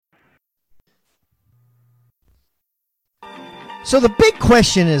So the big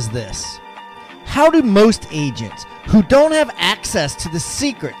question is this: how do most agents who don't have access to the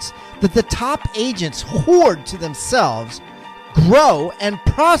secrets that the top agents hoard to themselves grow and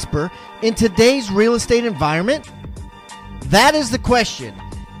prosper in today's real estate environment? That is the question,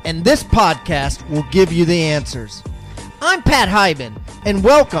 and this podcast will give you the answers. I'm Pat Hiban, and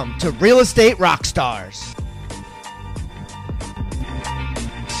welcome to Real Estate Rockstars.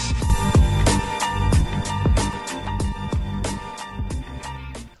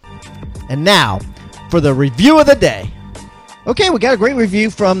 And now, for the review of the day. Okay, we got a great review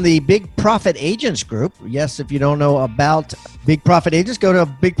from the Big Profit Agents group. Yes, if you don't know about Big Profit Agents, go to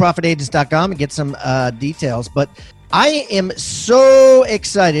bigprofitagents.com and get some details. But I am so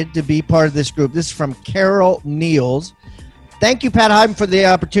excited to be part of this group. This is from Carol Niels. Thank you, Pat Hiban, for the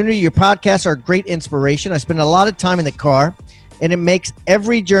opportunity. Your podcasts are a great inspiration. I spend a lot of time in the car, and it makes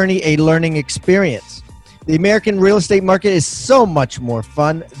every journey a learning experience. The American real estate market is so much more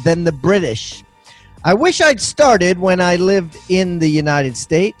fun than the British. I wish I'd started when I lived in the United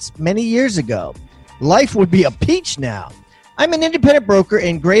States many years ago. Life would be a peach now. I'm an independent broker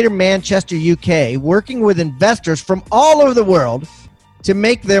in Greater Manchester, UK, working with investors from all over the world to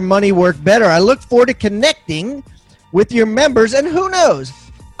make their money work better. I look forward to connecting with your members, and who knows,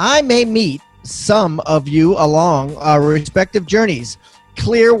 I may meet some of you along our respective journeys.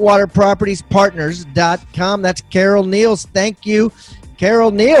 ClearwaterPropertiesPartners.com. That's Carol Niels. Thank you,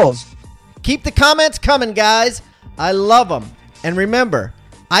 Carol Niels. Keep the comments coming, guys. I love them. And remember,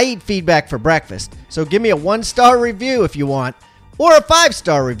 I eat feedback for breakfast. So give me a 1-star review if you want, or a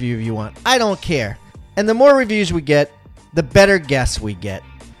 5-star review if you want. I don't care. And the more reviews we get, the better guests we get.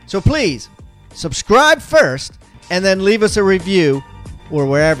 So please, subscribe first, and then leave us a review or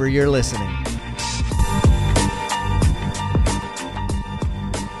wherever you're listening.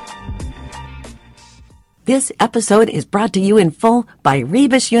 This episode is brought to you in full by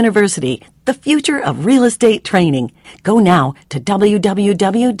Rebus University, the future of real estate training. Go now to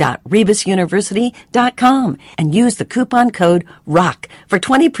www.rebusuniversity.com and use the coupon code ROCK for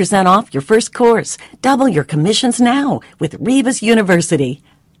 20% off your first course. Double your commissions now with Rebus University.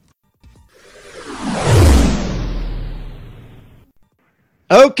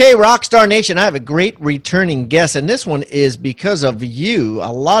 Okay, Rockstar Nation, I have a great returning guest, and this one is because of you. A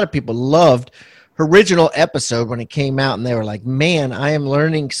lot of people loved her original episode when it came out, and they were like, man, I am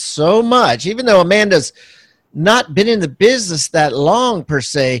learning so much. Even though Amanda's not been in the business that long per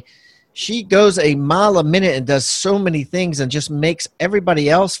se, she goes a mile a minute and does so many things and just makes everybody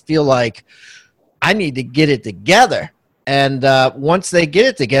else feel like, I need to get it together. And once they get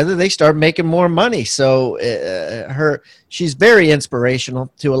it together, they start making more money. So she's very inspirational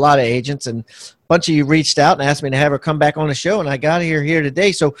to a lot of agents, and a bunch of you reached out and asked me to have her come back on the show, and I got her here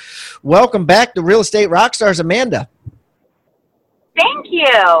today. So welcome back to Real Estate Rockstars, Amanda. Thank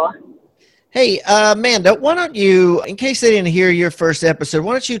you. Hey, Amanda, why don't you, in case they didn't hear your first episode,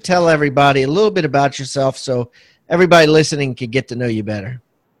 why don't you tell everybody a little bit about yourself so everybody listening can get to know you better?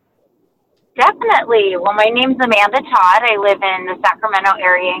 Definitely. Well, my name's Amanda Todd. I live in the Sacramento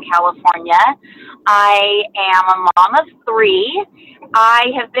area in California. I am a mom of 3.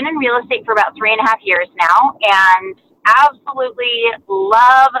 I have been in real estate for about 3.5 years now, and absolutely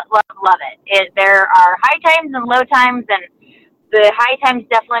love it. There are high times and low times, and the high times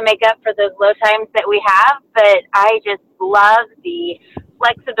definitely make up for those low times that we have, but I just love the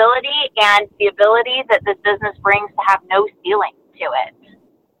flexibility and the ability that this business brings to have no ceiling to it.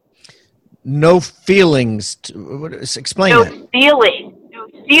 No feelings. Explain that. No ceiling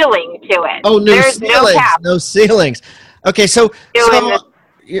to it. Oh, There's ceilings. No cap. No ceilings. Okay, so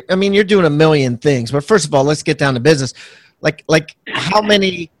I mean, you're doing a million things, but first of all, let's get down to business. Like how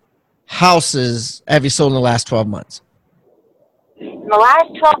many houses have you sold in the last 12 months? In the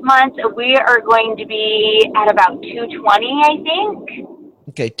last 12 months, we are going to be at about 220, I think.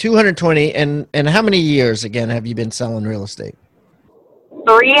 Okay, 220. And how many years, again, have you been selling real estate?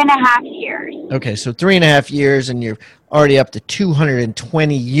 3.5 years. Okay, so 3.5 years, and you're already up to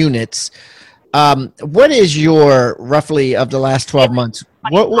 220 units. What is your, roughly, of the last 12 months?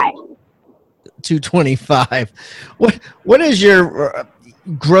 What 225. What is your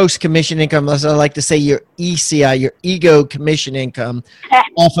gross commission income? As I like to say, your ECI, your ego commission income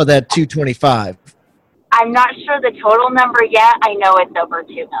off of that 225. I'm not sure the total number yet. I know it's over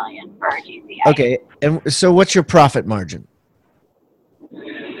 $2 million for our GCI. Okay, and so what's your profit margin?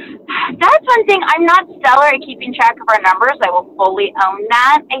 That's one thing. I'm not stellar at keeping track of our numbers. I will fully own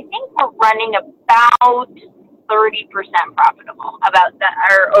that. I think we're running about 30% profitable. About that,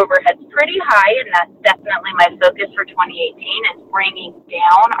 our overhead's pretty high, and that's definitely my focus for 2018 is bringing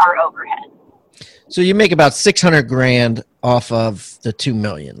down our overhead. So you make about 600 grand off of the 2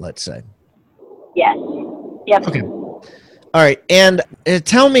 million, let's say. Yes. Yep. Okay. All right. And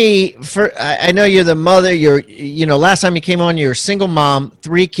tell me, I know you're the mother, last time you came on, you're a single mom,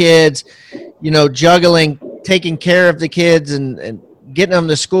 3 kids, juggling, taking care of the kids and getting them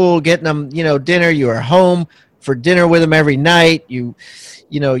to school, getting them, dinner. You were home for dinner with them every night. You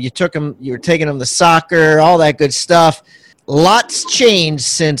were taking them to soccer, all that good stuff. Lots changed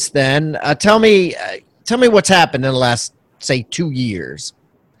since then. Tell me what's happened in the last, say, 2 years.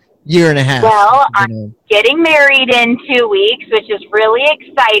 Year and a half. Well, I'm getting married in 2 weeks, which is really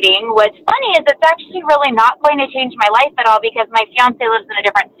exciting. What's funny is it's actually really not going to change my life at all because my fiance lives in a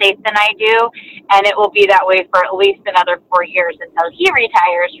different state than I do, and it will be that way for at least another 4 years until he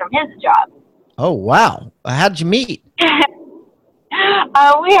retires from his job. Oh, wow. How'd you meet?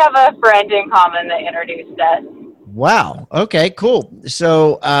 We have a friend in common that introduced us. Wow. Okay, cool.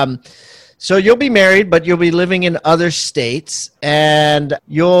 So you'll be married, but you'll be living in other states, and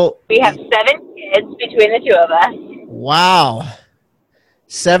We have 7 kids between the 2 of us. Wow.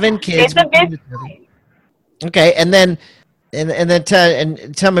 7 kids. It's a big life. Okay, and then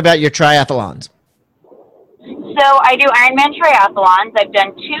tell me about your triathlons. So I do Ironman triathlons. I've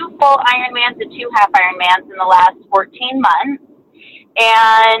done 2 full Ironmans and 2 half Ironmans in the last 14 months,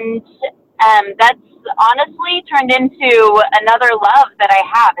 and that's honestly turned into another love that I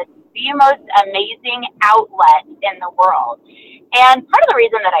have. It's the most amazing outlet in the world. And part of the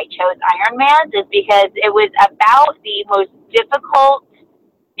reason that I chose Ironman is because it was about the most difficult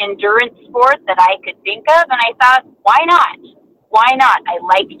endurance sport that I could think of. And I thought, why not? Why not? I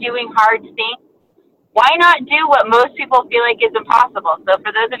like doing hard things. Why not do what most people feel like is impossible? So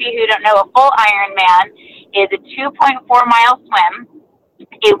for those of you who don't know, a full Ironman is a 2.4-mile swim,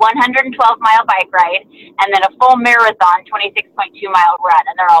 a 112-mile bike ride, and then a full marathon, 26.2-mile run,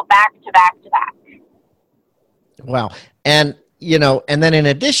 and they're all back to back to back. Wow. And, and then in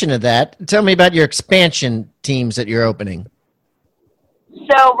addition to that, tell me about your expansion teams that you're opening.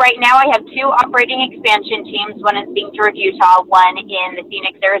 So right now I have 2 operating expansion teams. One is Beechworth, Utah, one in the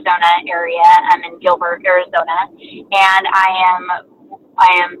Phoenix, Arizona area. I'm in Gilbert, Arizona, and I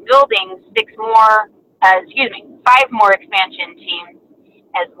am building 5 more expansion teams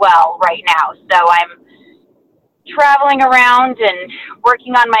as well right now. So I'm traveling around and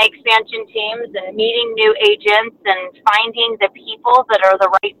working on my expansion teams and meeting new agents and finding the people that are the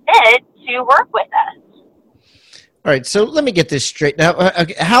right fit to work with us. All right, so let me get this straight. Now,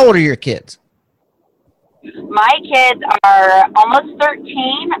 how old are your kids? My kids are almost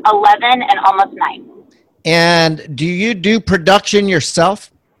 13, 11, and almost 9. And do you do production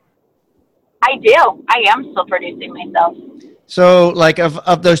yourself? I do. I am still producing myself. So, like,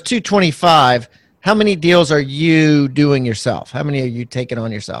 of those 225, how many deals are you doing yourself? How many are you taking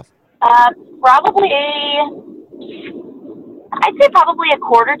on yourself? Probably, I'd say probably a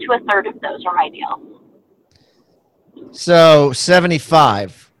quarter to a third of those are my deals. So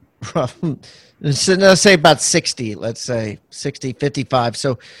 75. So let's say about 60. Let's say 60, 55.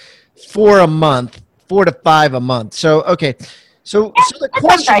 So 4 a month, 4 to 5 a month. So, okay. So the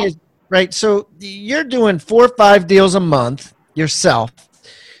question is, right, so you're doing 4 or 5 deals a month yourself.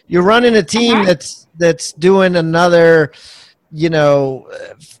 You're running a team that's doing another,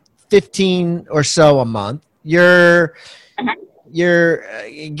 15 or so a month. You're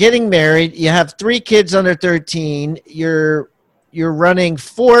getting married. You have 3 kids under 13. You're running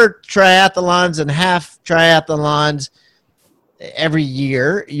 4 triathlons and half triathlons every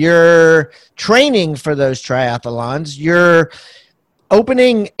year. You're training for those triathlons. You're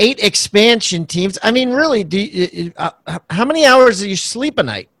opening 8 expansion teams. I mean, really, how many hours do you sleep a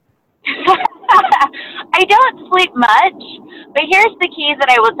night? I don't sleep much, but here's the keys that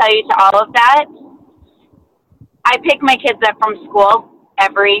I will tell you to all of that. I pick my kids up from school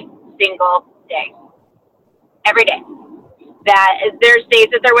every single day. Every day. There's days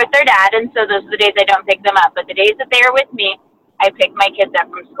that they're with their dad, and so those are the days I don't pick them up. But the days that they are with me, I pick my kids up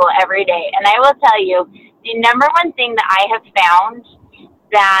from school every day. And I will tell you, the number one thing that I have found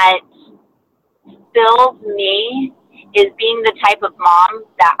that fills me is being the type of mom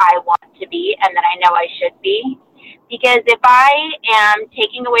that I want to be and that I know I should be. Because if I am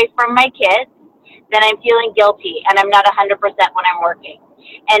taking away from my kids, then I'm feeling guilty and I'm not 100% when I'm working.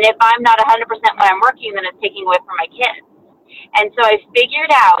 And if I'm not 100% when I'm working, then it's taking away from my kids. And so I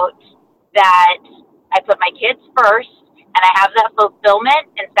figured out that I put my kids first and I have that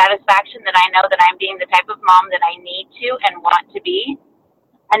fulfillment and satisfaction that I know that I'm being the type of mom that I need to and want to be.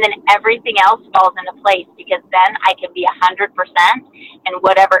 And then everything else falls into place because then I can be 100% in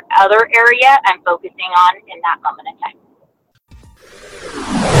whatever other area I'm focusing on in that moment in time.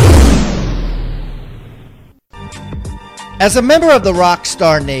 As a member of the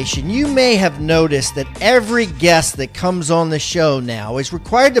Rockstar Nation, you may have noticed that every guest that comes on the show now is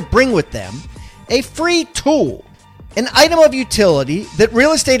required to bring with them a free tool, an item of utility that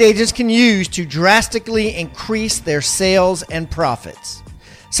real estate agents can use to drastically increase their sales and profits.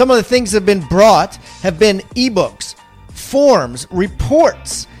 Some of the things that have been brought have been ebooks, forms,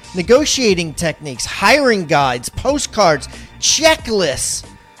 reports, negotiating techniques, hiring guides, postcards, checklists,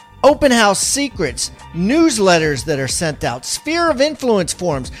 open house secrets, newsletters that are sent out, sphere of influence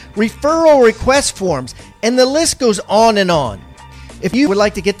forms, referral request forms, and the list goes on and on. If you would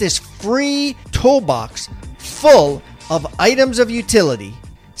like to get this free toolbox full of items of utility,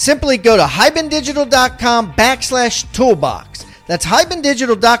 simply go to hibandigital.com/toolbox. That's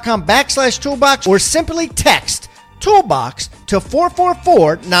hibandigital.com/toolbox, or simply text toolbox to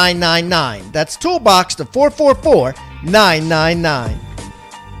 444-999. That's toolbox to 444-999.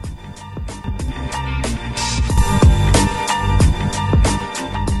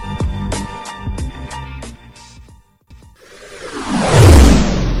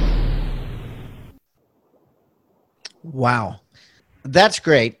 Wow. That's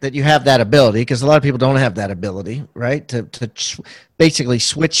great that you have that ability, because a lot of people don't have that ability, right? To basically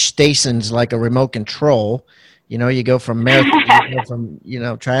switch stations like a remote control. You know, you go from marathon, you go from,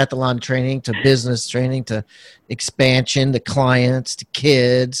 triathlon training to business training to expansion to clients to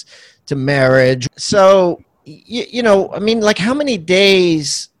kids to marriage. So, how many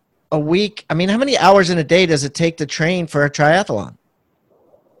days a week? How many hours in a day does it take to train for a triathlon?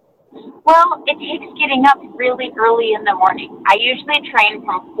 Well, it takes getting up really early in the morning. I usually train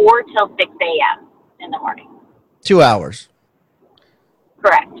from 4 till 6 a.m. in the morning. 2 hours.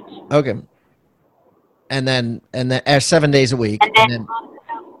 Correct. Okay. And then 7 days a week. And then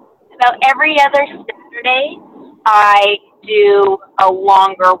about every other Saturday, I do a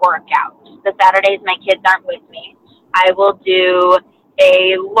longer workout. The Saturdays my kids aren't with me. I will do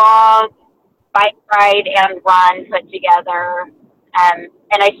a long bike ride and run put together.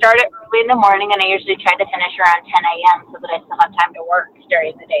 And I start it early in the morning, and I usually try to finish around 10 a.m. so that I still have time to work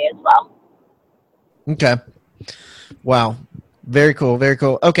during the day as well. Okay. Wow. Very cool. Very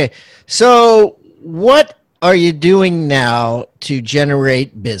cool. Okay. So what are you doing now to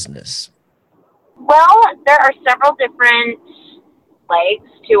generate business? Well, there are several different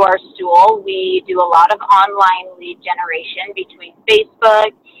legs to our stool. We do a lot of online lead generation between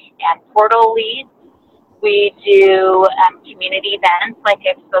Facebook and portal leads. We do community events like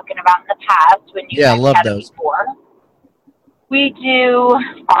I've spoken about in the past when you I love those. Before. We do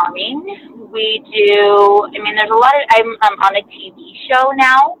farming. We do, there's a lot of, I'm on a TV show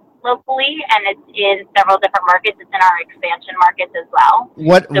now locally, and it's in several different markets. It's in our expansion markets as well.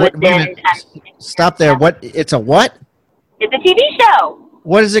 Stop there. It's a what? It's a TV show.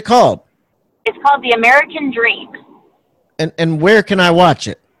 What is it called? It's called The American Dream. And where can I watch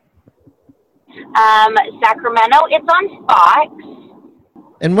it? Sacramento. It's on Fox.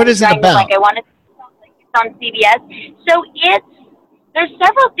 And what is it about? It's on CBS. So there's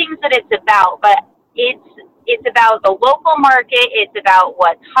several things that it's about, but it's about the local market. It's about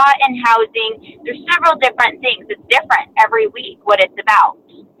what's hot in housing. There's several different things. It's different every week what it's about.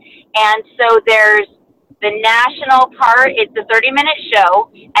 And so there's the national part. It's a 30-minute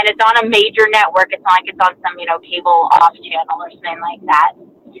show, and it's on a major network. It's not like it's on some, cable off channel or something like that.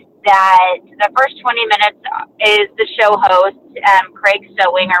 That the first 20 minutes is the show host, Craig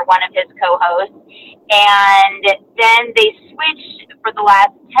Sewing, or one of his co-hosts. And then they switch for the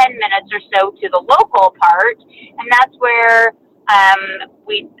last 10 minutes or so to the local part. And that's where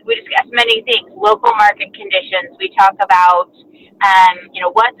we discuss many things, local market conditions. We talk about,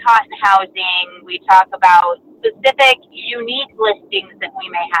 what's hot in housing. We talk about specific, unique listings that we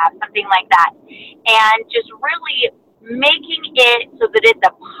may have, something like that. And just really making it so that it's a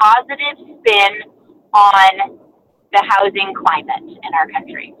positive spin on the housing climate in our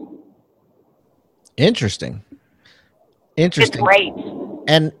country. Interesting. It's great.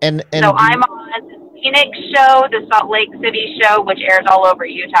 And so I'm on the Phoenix show, the Salt Lake City show, which airs all over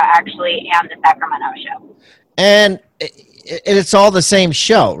Utah actually, and the Sacramento show. And it's all the same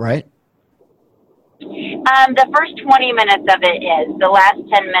show, right? The first 20 minutes of it is. The last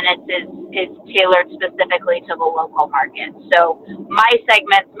 10 minutes is tailored specifically to the local market. So my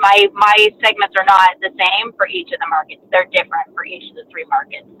segments are not the same for each of the markets. They're different for each of the 3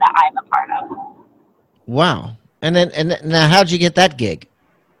 markets that I'm a part of. Wow. And now how'd you get that gig?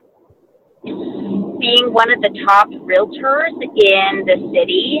 Being one of the top realtors in the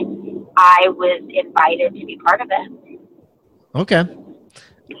city, I was invited to be part of it. Okay.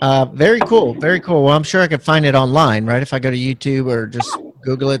 Very cool. Very cool. Well, I'm sure I could find it online, right? If I go to YouTube or just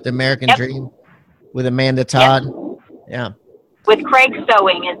Google it, The American Dream with Amanda Todd, Yeah. With Craig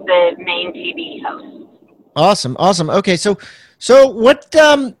Sewing as the main TV host. Awesome. Okay, so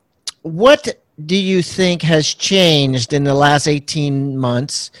what do you think has changed in the last 18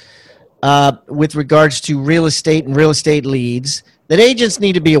 months with regards to real estate and real estate leads that agents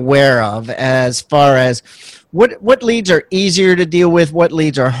need to be aware of, as far as what leads are easier to deal with, what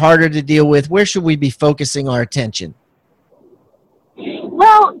leads are harder to deal with? Where should we be focusing our attention?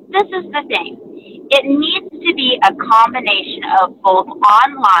 Well, this is the thing. It needs to be a combination of both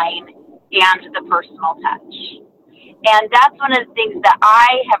online and the personal touch. And that's one of the things that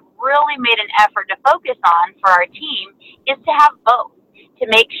I have really made an effort to focus on for our team, is to have both, to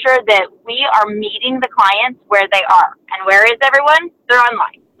make sure that we are meeting the clients where they are. And where is everyone? They're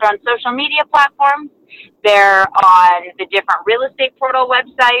online. They're on social media platforms. They're on the different real estate portal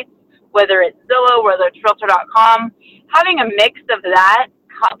websites, whether it's Zillow, whether it's Realtor.com. Having a mix of that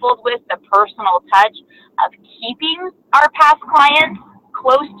coupled with the personal touch of keeping our past clients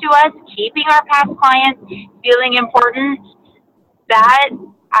close to us, keeping our past clients feeling important, that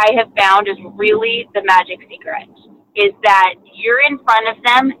I have found is really the magic secret, is that you're in front of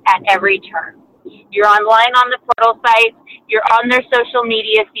them at every turn. You're online on the portal sites, you're on their social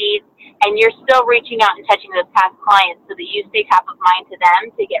media feeds, and you're still reaching out and touching those past clients so that you stay top of mind to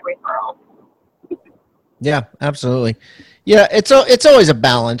them to get referrals. Yeah, absolutely. Yeah, it's always a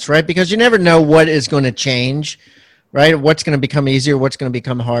balance, right? Because you never know what is going to change, right? What's going to become easier, what's going to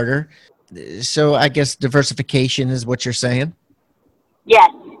become harder. So I guess diversification is what you're saying?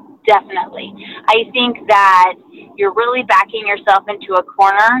 Yes, definitely. I think that you're really backing yourself into a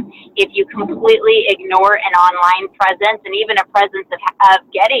corner if you completely ignore an online presence and even a presence of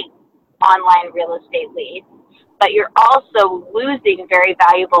getting online real estate leads. But you're also losing very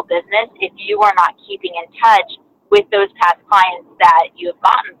valuable business if you are not keeping in touch with those past clients that you have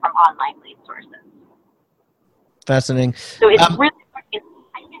gotten from online lead sources. Fascinating. So it's really, I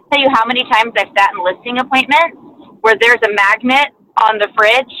can't tell you how many times I've sat in listing appointments where there's a magnet on the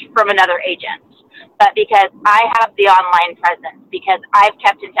fridge from another agent. But because I have the online presence, because I've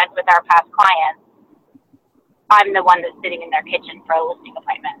kept in touch with our past clients, I'm the one that's sitting in their kitchen for a listing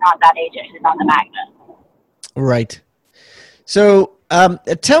appointment, not that agent who's on the magnet. Right. So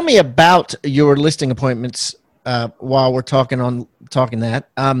tell me about your listing appointments while we're talking that.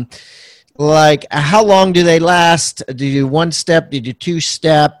 Like, how long do they last? Do you do one step? Do you do two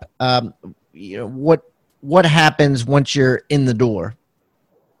step? What happens once you're in the door?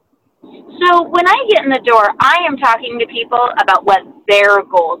 So when I get in the door, I am talking to people about what their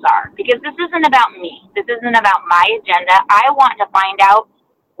goals are, because this isn't about me. This isn't about my agenda. I want to find out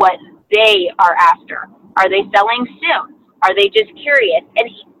what they are after. Are they selling soon? Are they just curious? And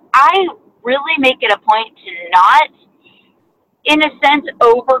I really make it a point to not, in a sense,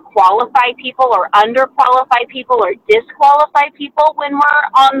 overqualify people or underqualify people or disqualify people when we're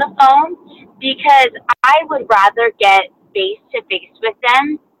on the phone, because I would rather get face-to-face with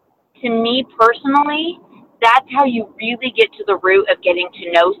them. To me personally, that's how you really get to the root of getting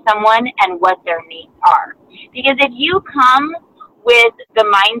to know someone and what their needs are. Because if you come with the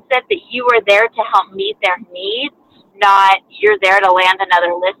mindset that you are there to help meet their needs, not you're there to land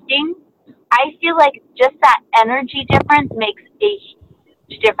another listing, I feel like just that energy difference makes a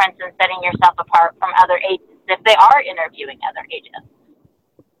huge difference in setting yourself apart from other agents if they are interviewing other agents.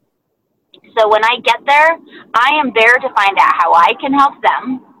 So when I get there, I am there to find out how I can help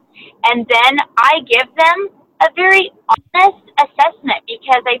them. And then I give them a very honest assessment,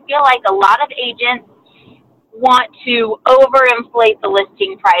 because I feel like a lot of agents want to overinflate the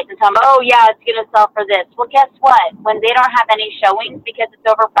listing price and tell them, oh yeah, it's going to sell for this. Well, guess what? When they don't have any showings because it's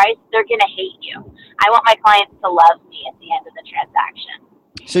overpriced, they're going to hate you. I want my clients to love me at the end of the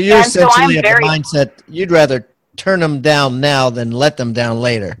transaction. So you're essentially of the mindset, you'd rather turn them down now than let them down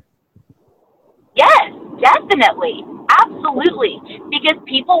later. Yes, definitely. Absolutely. Because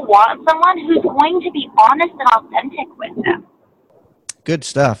people want someone who's going to be honest and authentic with them. Good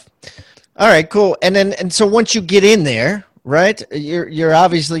stuff. All right, cool. And so once you get in there, right, you're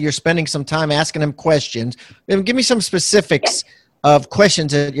obviously spending some time asking them questions. Give me some specifics of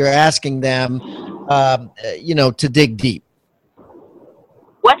questions that you're asking them, to dig deep.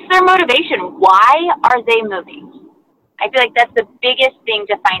 What's their motivation? Why are they moving? I feel like that's the biggest thing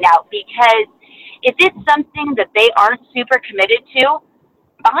to find out, because if it's something that they aren't super committed to,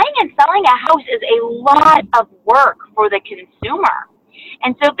 buying and selling a house is a lot of work for the consumer.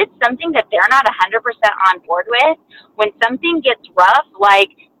 And so if it's something that they're not 100% on board with, when something gets rough, like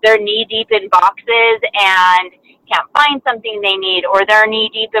they're knee-deep in boxes and can't find something they need, or they're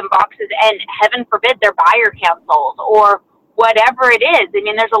knee-deep in boxes and heaven forbid their buyer cancels, or whatever it is. I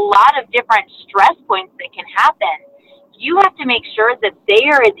mean, there's a lot of different stress points that can happen. you have to make sure that they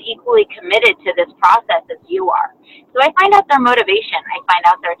are as equally committed to this process as you are. So I find out their motivation. I find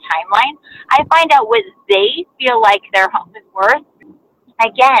out their timeline. I find out what they feel like their home is worth.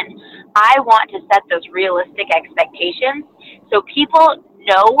 Again, I want to set those realistic expectations so people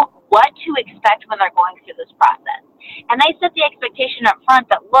know what to expect when they're going through this process. And I set the expectation up front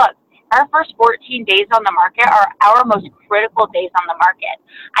that, look, our first 14 days on the market are our most critical days on the market.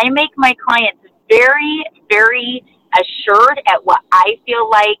 I make my clients very, very assured at what I feel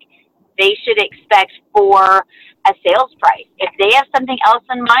like they should expect for a sales price. If they have something else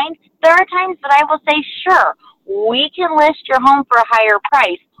in mind, there are times that I will say, sure, we can list your home for a higher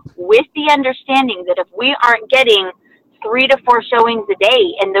price with the understanding that if we aren't getting 3 to 4 showings a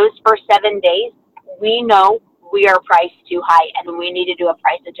day in those first 7 days, we know we are priced too high and we need to do a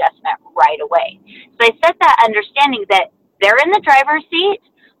price adjustment right away. So I set that understanding that they're in the driver's seat,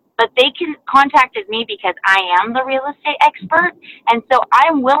 but they can contacted me because I am the real estate expert. And so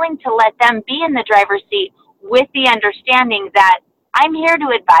I'm willing to let them be in the driver's seat with the understanding that I'm here to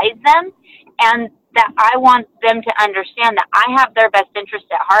advise them and that I want them to understand that I have their best interest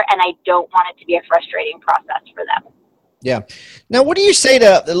at heart and I don't want it to be a frustrating process for them. Yeah. Now, what do you say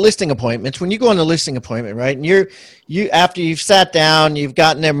to the listing appointments when you go on a listing appointment, right? And you after you've sat down, you've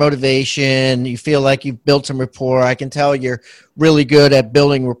gotten their motivation, you feel like you've built some rapport. I can tell you're really good at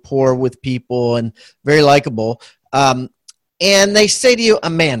building rapport with people and very likable. And they say to you,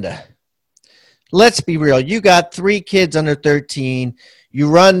 Amanda, let's be real. You got 3 kids under 13. You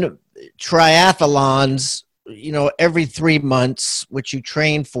run triathlons, every 3 months, which you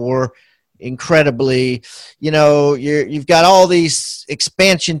train for incredibly. You've got all these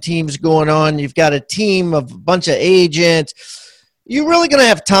expansion teams going on. You've got a team of a bunch of agents. You really going to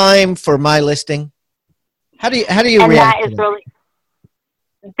have time for my listing? How do you and react? That is really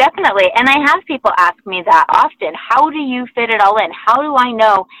definitely. And I have people ask me that often. How do you fit it all in? How do I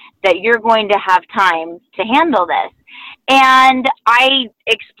know that you're going to have time to handle this? And I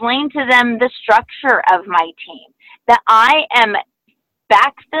explain to them the structure of my team, that I am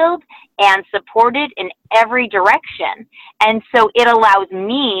backfilled and supported in every direction. And so it allows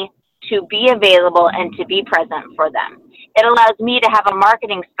me to be available and to be present for them. It allows me to have a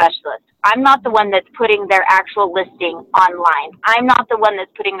marketing specialist. I'm not the one that's putting their actual listing online. I'm not the one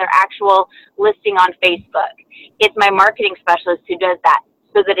that's putting their actual listing on Facebook. It's my marketing specialist who does that,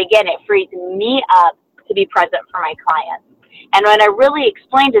 so that, again, it frees me up to be present for my clients. And when I really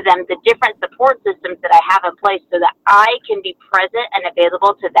explain to them the different support systems that I have in place so that I can be present and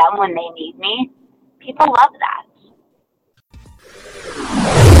available to them when they need me, people love that.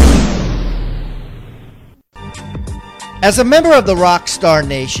 As a member of the Rockstar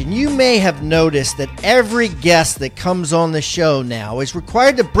Nation, you may have noticed that every guest that comes on the show now is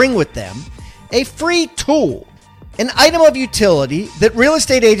required to bring with them a free tool, an item of utility that real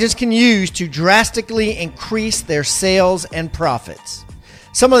estate agents can use to drastically increase their sales and profits.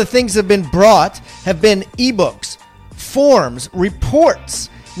 Some of the things that have been brought have been ebooks, forms,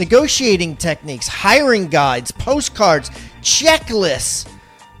 reports, negotiating techniques, hiring guides, postcards, checklists,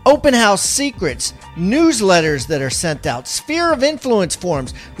 open house secrets, newsletters that are sent out, sphere of influence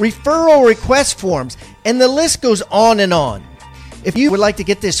forms, referral request forms, and the list goes on and on. If you would like to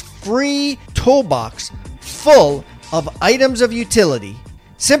get this free toolbox full of items of utility,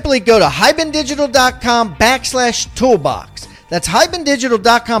 simply go to hibandigital.com/toolbox. That's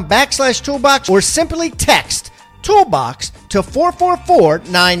hibandigital.com/toolbox, or simply text toolbox to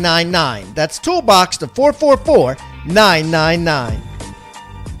 444-999. That's toolbox to 444-999.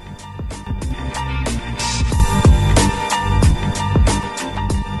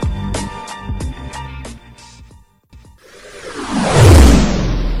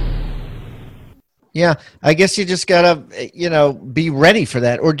 Yeah, I guess you just gotta, be ready for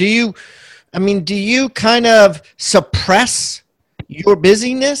that. Or do you kind of suppress your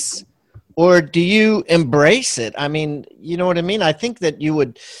busyness, or do you embrace it? I mean, you know what I mean? I think that you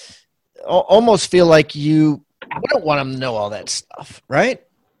would almost feel like you wouldn't want them to know all that stuff, right?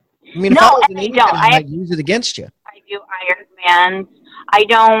 I mean, no, if I was an I agent, don't. I might use it against you. I do Ironmans. I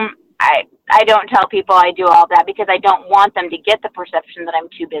don't tell people I do all that because I don't want them to get the perception that I'm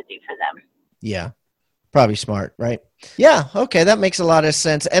too busy for them. Yeah. Probably smart, right? Yeah. Okay. That makes a lot of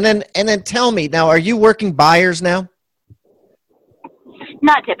sense. And then tell me now, are you working buyers now?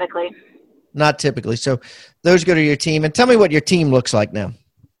 Not typically. Not typically. So those go to your team, and tell me what your team looks like now.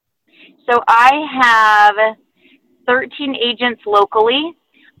 So I have 13 agents locally.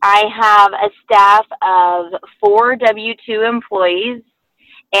 I have a staff of 4 W-2 employees,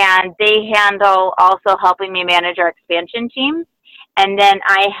 and they handle also helping me manage our expansion team. And then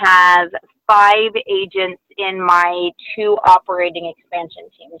I have 5 agents in my 2 operating expansion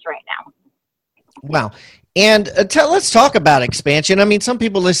teams right now. Wow. And let's talk about expansion. I mean, some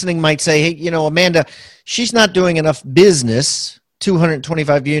people listening might say, hey, Amanda, she's not doing enough business,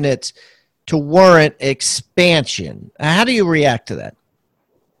 225 units, to warrant expansion. How do you react to that?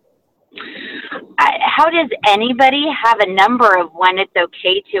 How does anybody have a number of when it's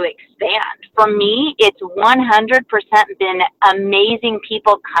okay to expand? For me, it's 100% been amazing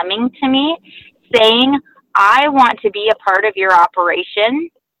people coming to me saying, I want to be a part of your operation.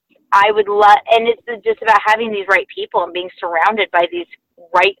 I would love, and it's just about having these right people and being surrounded by these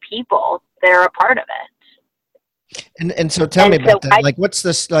right people that are a part of it. And so tell me about that. Like, what's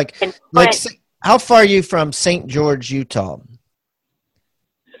this, how far are you from St. George, Utah?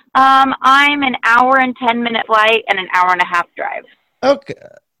 I'm an hour and 10-minute flight and an hour and a half drive. Okay.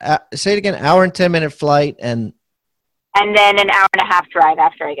 Say it again, hour and 10-minute flight and then an hour and a half drive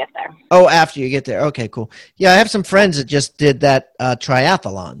after I get there. Oh, after you get there. Okay, cool. Yeah, I have some friends that just did that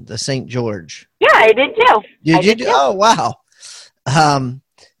triathlon, the St. George. Yeah, I did too. Did you? Oh, wow.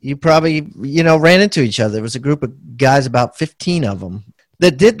 You probably, ran into each other. There was a group of guys, about 15 of them,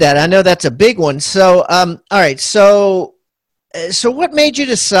 that did that. I know that's a big one. So, all right. So what made you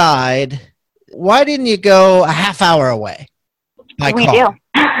decide, why didn't you go a half hour away by we car? Do.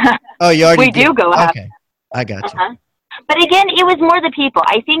 Oh, you already We do go. Okay, I got you. Uh-huh. But again, it was more the people.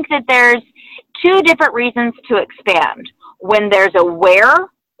 I think that there's 2 different reasons to expand. When there's a where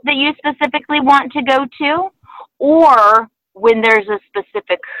that you specifically want to go to, or when there's a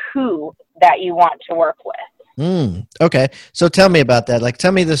specific who that you want to work with. Okay. So tell me about that. Like,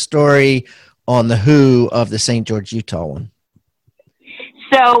 tell me the story on the who of the St. George, Utah one.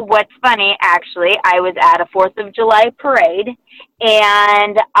 So what's funny, actually, I was at a 4th of July parade,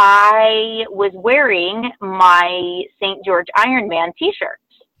 and I was wearing my St. George Ironman t-shirt.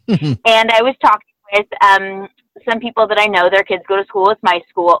 And I was talking with some people that I know. Their kids go to school with my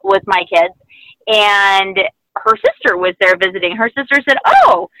kids, and her sister was there visiting. Her sister said,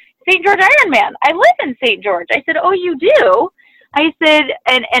 "Oh, St. George Ironman. I live in St. George." I said, "Oh, you do?" I said,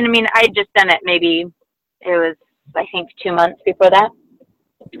 and I mean, I had just done it. Maybe it was, I think, 2 months before that.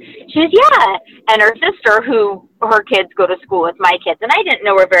 She says, yeah. And her sister, who her kids go to school with my kids, and I didn't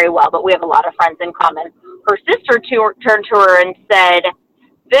know her very well, but we have a lot of friends in common. Her sister turned to her and said,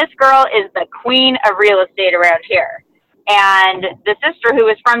 "This girl is the queen of real estate around here." And the sister, who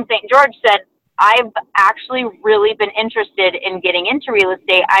was from St. George, said, "I've actually really been interested in getting into real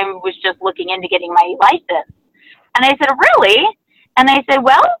estate. I was just looking into getting my license." And I said, "Really?" And I said,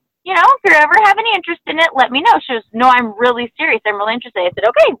 "Well, if you ever have any interest in it, let me know." She goes, "No, I'm really serious. I'm really interested." I said,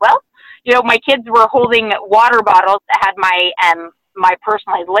 "Okay, well, my kids were holding water bottles that had my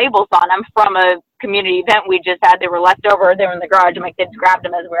personalized labels on them from a community event we just had. They were left over. They were in the garage, and my kids grabbed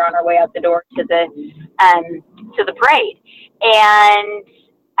them as we were on our way out the door to the parade. And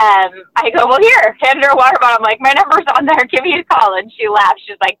I go, "Well, here," handed her a water bottle. I'm like, "My number's on there. Give me a call." And she laughed.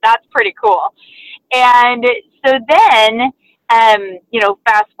 She's like, "That's pretty cool." And so then,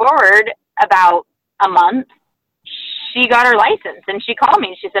 fast forward about a month, she got her license, and she called me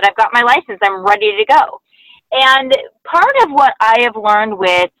and she said, "I've got my license. I'm ready to go." And part of what I have learned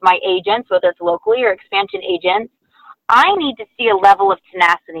with my agents, whether it's locally or expansion agents, I need to see a level of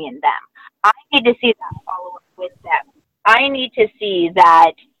tenacity in them. I need to see that follow-up with them. I need to see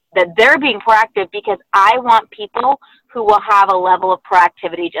that they're being proactive, because I want people who will have a level of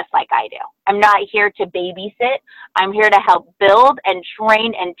proactivity just like I do. I'm not here to babysit. I'm here to help build and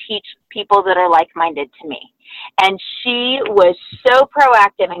train and teach people that are like-minded to me. And she was so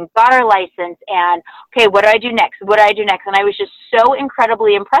proactive and got her license, and, okay, what do I do next? What do I do next? And I was just so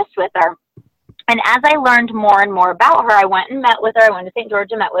incredibly impressed with her. And as I learned more and more about her, I went and met with her. I went to St.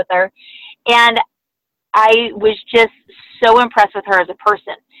 George and met with her. And I was just so impressed with her as a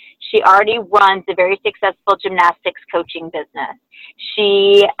person. She already runs a very successful gymnastics coaching business.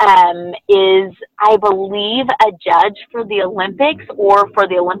 She is, I believe, a judge for the Olympics or for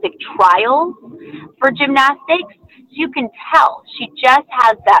the Olympic trials for gymnastics. So you can tell she just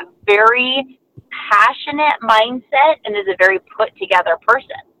has that very passionate mindset and is a very put together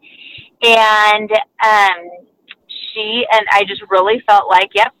person. And I just really felt like,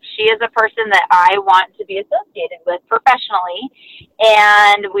 yep, she is a person that I want to be associated with professionally.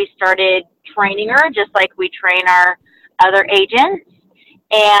 And we started training her just like we train our other agents.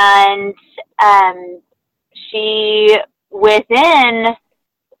 And she, within,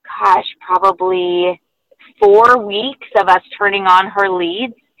 probably 4 weeks of us turning on her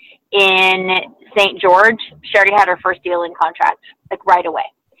leads in St. George, she already had her first deal in contract, like right away.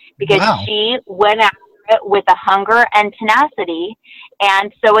 Because Wow. She went after it with a hunger and tenacity.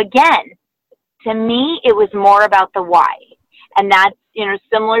 And so again, To me, it was more about the why. And that's,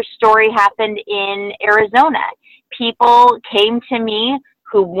 similar story happened in Arizona. People came to me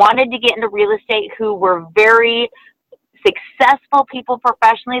who wanted to get into real estate, who were very successful people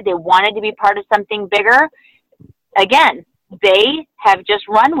professionally. They wanted to be part of something bigger. Again, they have just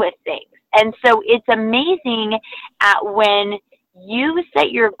run with things. And so it's amazing at when you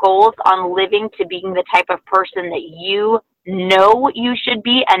set your goals on living to being the type of person that you know you should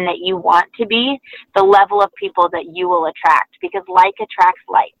be and that you want to be, the level of people that you will attract, because like attracts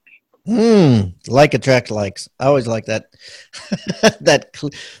like. Like attract likes. I always like that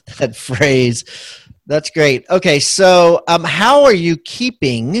that phrase. That's great. Okay, so how are you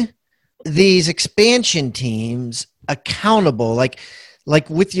keeping these expansion teams accountable? Like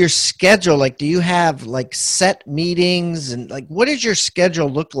with your schedule, like do you have like set meetings, and like what does your schedule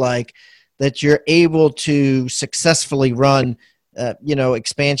look like that you're able to successfully run,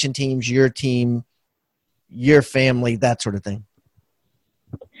 expansion teams, your team, your family, that sort of thing?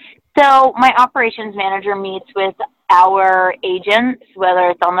 So my operations manager meets with our agents,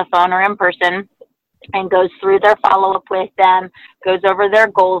 whether it's on the phone or in person, and goes through their follow-up with them, goes over their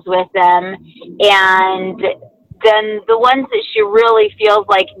goals with them, and then the ones that she really feels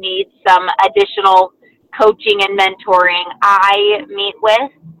like need some additional coaching and mentoring, I meet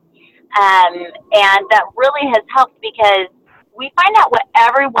with. And that really has helped because we find out what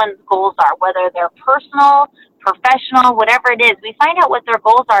everyone's goals are, whether they're personal, professional, whatever it is. We find out what their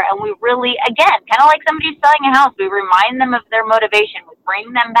goals are, and we really, again, kind of like somebody selling a house, we remind them of their motivation. We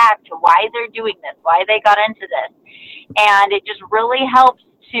bring them back to why they're doing this, why they got into this. And it just really helps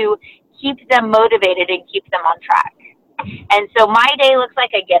to keep them motivated and keep them on track. And so my day looks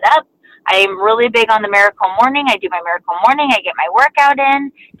like I get up. I am really big on the miracle morning. I do my miracle morning. I get my workout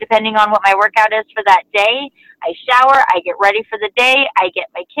in, depending on what my workout is for that day. I shower. I get ready for the day. I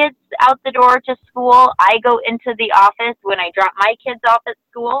get my kids out the door to school. I go into the office when I drop my kids off at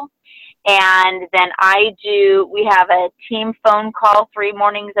school. And then we have a team phone call 3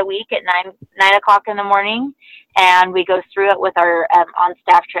 mornings a week at 9 o'clock in the morning. And we go through it with our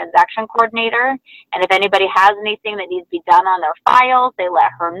on-staff transaction coordinator. And if anybody has anything that needs to be done on their files, they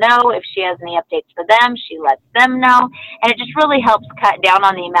let her know. If she has any updates for them, she lets them know. And it just really helps cut down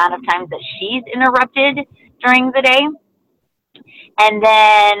on the amount of times that she's interrupted during the day. And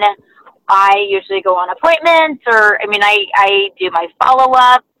then I usually go on appointments, I do my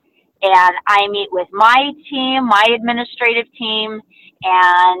follow-up. And I meet with my team, my administrative team,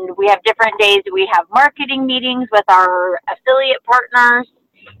 and we have different days. We have marketing meetings with our affiliate partners.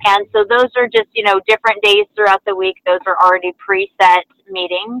 And so those are just, different days throughout the week. Those are already preset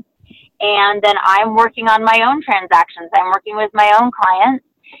meetings. And then I'm working on my own transactions. I'm working with my own clients.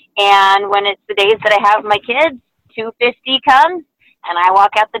 And when it's the days that I have my kids, 2:50 comes and I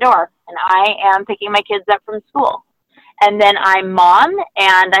walk out the door and I am picking my kids up from school. And then I'm mom,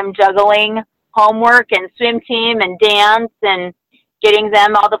 and I'm juggling homework and swim team and dance and getting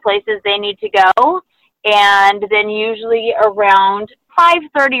them all the places they need to go. And then usually around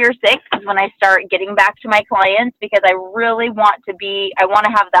 5:30 or 6 is when I start getting back to my clients, because I really want to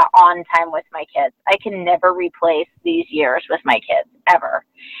have that on time with my kids. I can never replace these years with my kids, ever.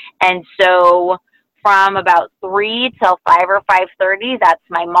 And so from about 3 till 5 or 5:30, that's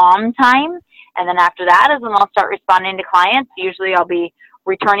my mom time. And then after that is when I'll start responding to clients. Usually I'll be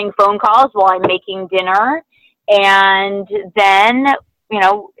returning phone calls while I'm making dinner. And then,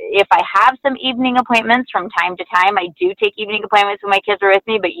 if I have some evening appointments from time to time, I do take evening appointments when my kids are with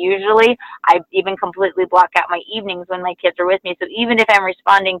me, but usually I even completely block out my evenings when my kids are with me. So even if I'm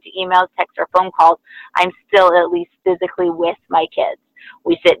responding to emails, texts, or phone calls, I'm still at least physically with my kids.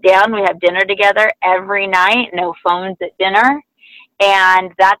 We sit down, we have dinner together every night, no phones at dinner.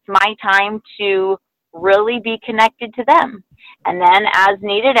 And that's my time to really be connected to them. And then as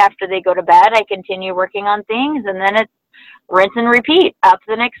needed, after they go to bed, I continue working on things. And then it's rinse and repeat up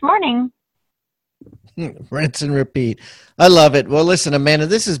the next morning. Rinse and repeat. I love it. Well, listen, Amanda,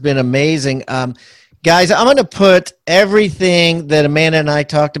 this has been amazing. Guys, I'm going to put everything that Amanda and I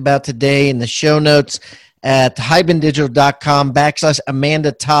talked about today in the show notes at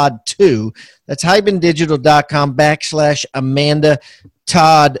hibandigital.com/Amanda Todd 2. That's hibandigital.com/Amanda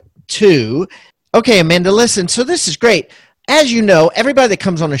Todd 2. Okay, Amanda, listen. So this is great. As you know, everybody that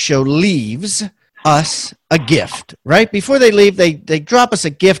comes on the show leaves us a gift, right? Before they leave, they drop us a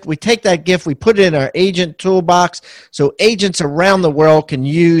gift. We take that gift, we put it in our agent toolbox so agents around the world can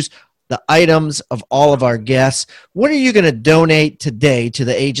use the items of all of our guests. What are you going to donate today to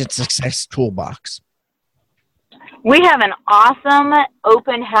the Agent Success Toolbox? We have an awesome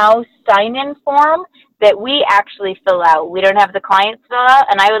open house sign-in form that we actually fill out. We don't have the clients fill out,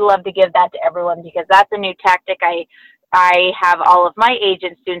 and I would love to give that to everyone because that's a new tactic. I have all of my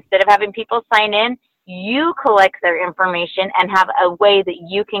agents do. Instead of having people sign in, you collect their information and have a way that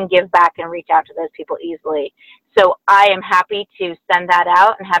you can give back and reach out to those people easily. So I am happy to send that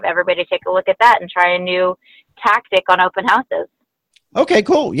out and have everybody take a look at that and try a new tactic on open houses. Okay,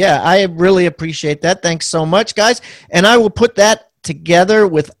 cool. Yeah, I really appreciate that. Thanks so much, guys. And I will put that together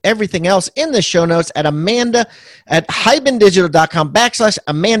with everything else in the show notes at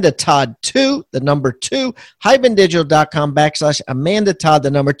hibandigital.com/Amanda Todd 2, the number 2, hibandigital.com/Amanda Todd,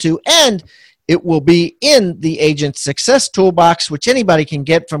 the number 2, and it will be in the Agent Success Toolbox, which anybody can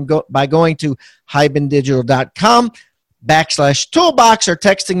get by going to hibandigital.com/toolbox or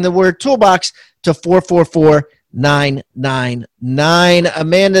texting the word toolbox to 444-999.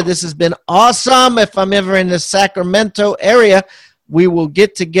 Amanda, this has been awesome. If I'm ever in the Sacramento area, we will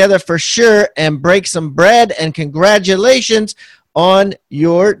get together for sure and break some bread, and congratulations on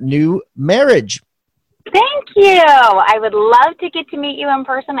your new marriage. Thank you. I would love to get to meet you in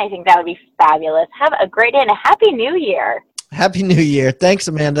person. I think that would be fabulous. Have a great day and a Happy New Year. Happy New Year. Thanks,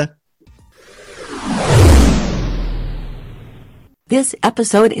 Amanda. This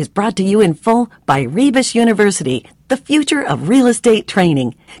episode is brought to you in full by Rebus University, the future of real estate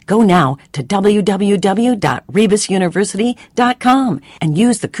training. Go now to www.rebusuniversity.com and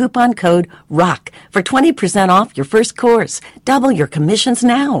use the coupon code ROCK for 20% off your first course. Double your commissions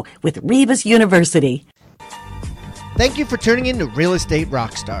now with Rebus University. Thank you for tuning in to Real Estate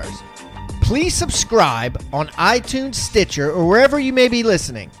Rockstars. Please subscribe on iTunes, Stitcher, or wherever you may be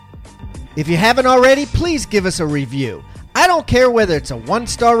listening. If you haven't already, please give us a review. I don't care whether it's a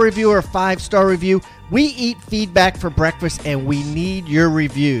 1-star review or a 5-star review. We eat feedback for breakfast, and we need your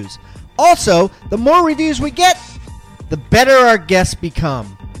reviews. Also, the more reviews we get, the better our guests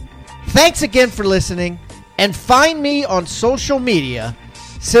become. Thanks again for listening, and find me on social media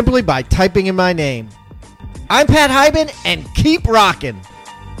simply by typing in my name. I'm Pat Hiban, and keep rocking.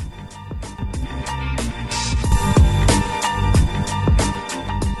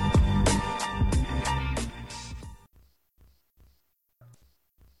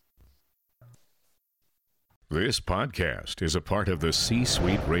 This podcast is a part of the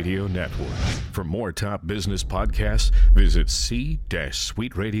C-Suite Radio Network. For more top business podcasts, visit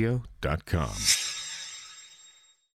c-suiteradio.com.